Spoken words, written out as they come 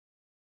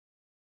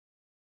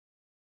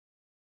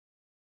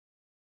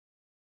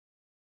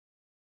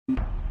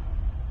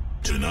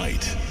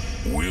Tonight,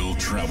 we'll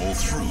travel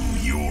through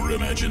your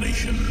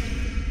imagination.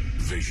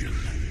 Vision,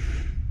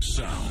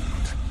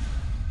 sound,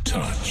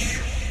 touch,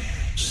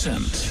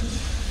 scent,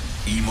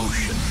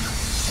 emotion.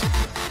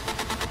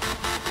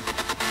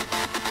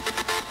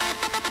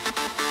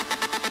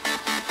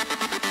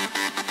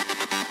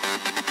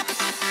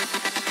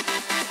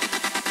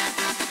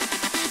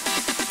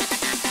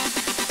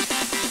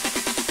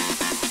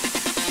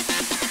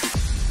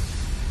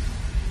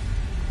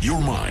 Your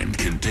mind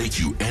can take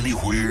you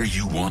anywhere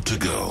you want to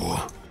go.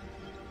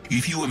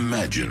 If you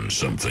imagine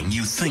something,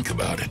 you think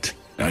about it,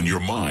 and your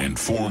mind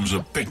forms a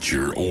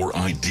picture or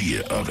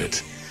idea of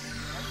it.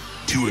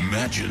 To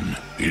imagine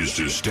is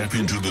to step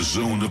into the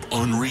zone of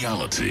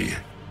unreality.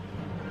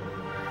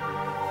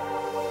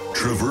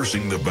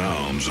 Traversing the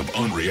bounds of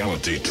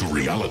unreality to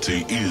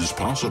reality is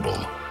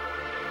possible.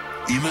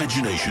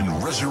 Imagination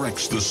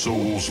resurrects the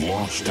souls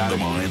lost in the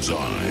mind's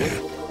eye.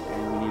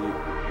 And we need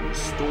to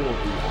restore the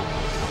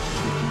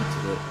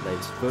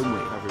latest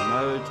firmware recovery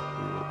mode.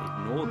 We will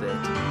ignore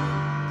that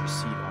and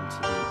proceed on to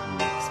the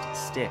next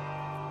step.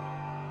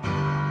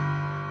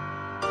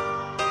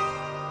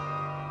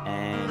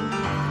 And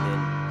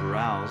then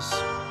browse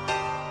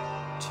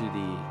to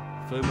the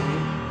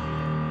firmware,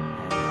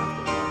 and I've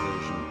got my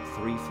version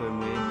 3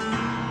 firmware.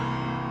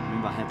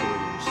 Remember, I have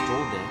already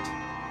restored that.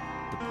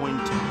 The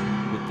point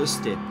with this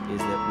step is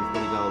that we've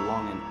got to go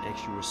along and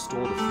actually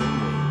restore the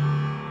firmware.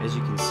 As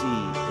you can see,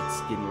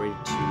 it's getting ready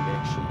to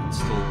actually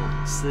install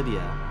Cydia,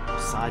 or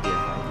Cydia,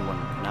 however you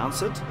want to pronounce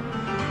it.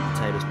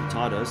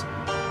 Potatoes.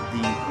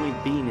 The point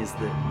being is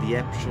that the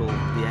actual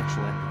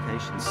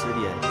application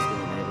Cydia is going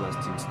to enable us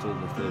to install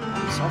the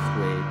third-party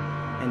software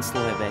and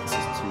still have access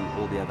to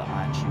all the other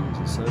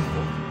iTunes and so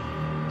forth.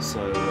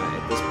 So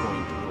at this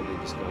point, we'll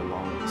just go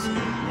along and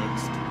select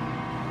next.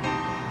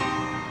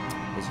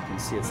 As you can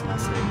see, it's now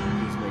saying,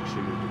 please make sure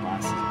your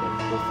device is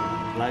both off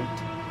and unplugged.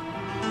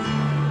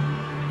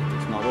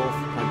 Not off,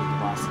 plug the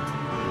device into the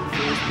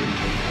first, then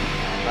click the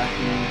power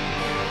button,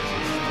 so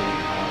it's still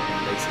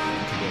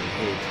basically to go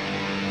ahead,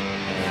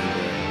 and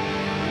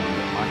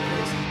in my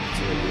case,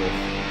 it's already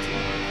off, so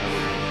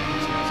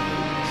it's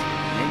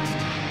next.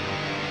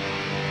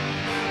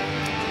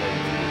 It's ready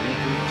to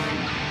reboot.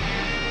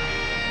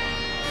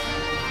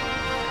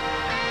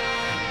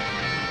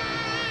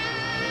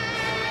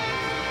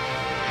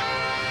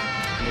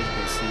 And as you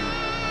can see,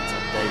 it's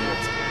updating,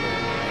 it's uploading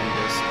the RAM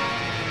disk.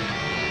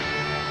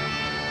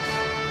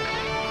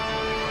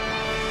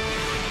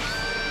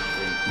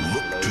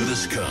 Look to the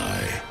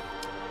sky.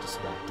 Just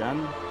about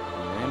done.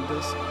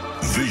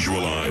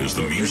 Visualize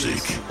the music.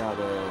 It's about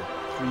a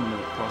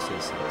 3-minute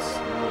process. It's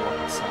no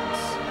rocket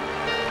science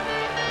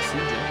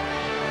procedure.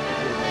 Make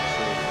sure you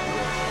actually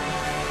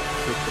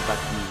click the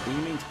button. Do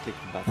you mean to click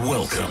the button?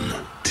 Welcome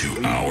to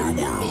our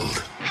world.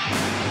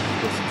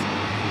 This is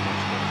pretty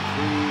much going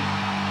through,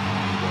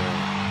 and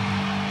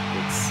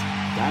it's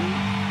done.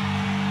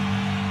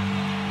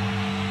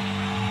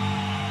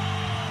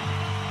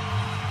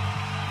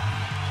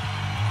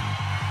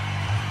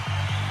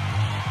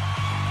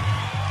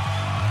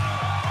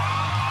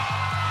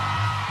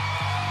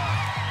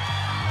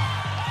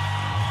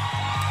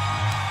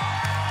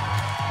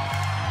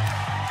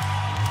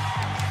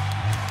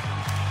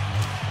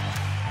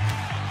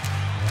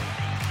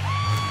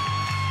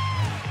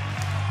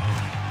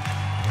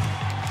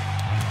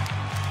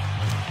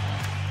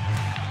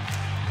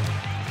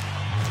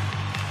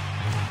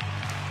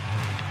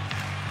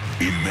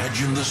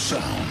 Imagine the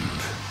sound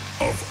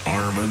of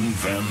Armin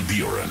van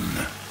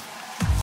Buuren.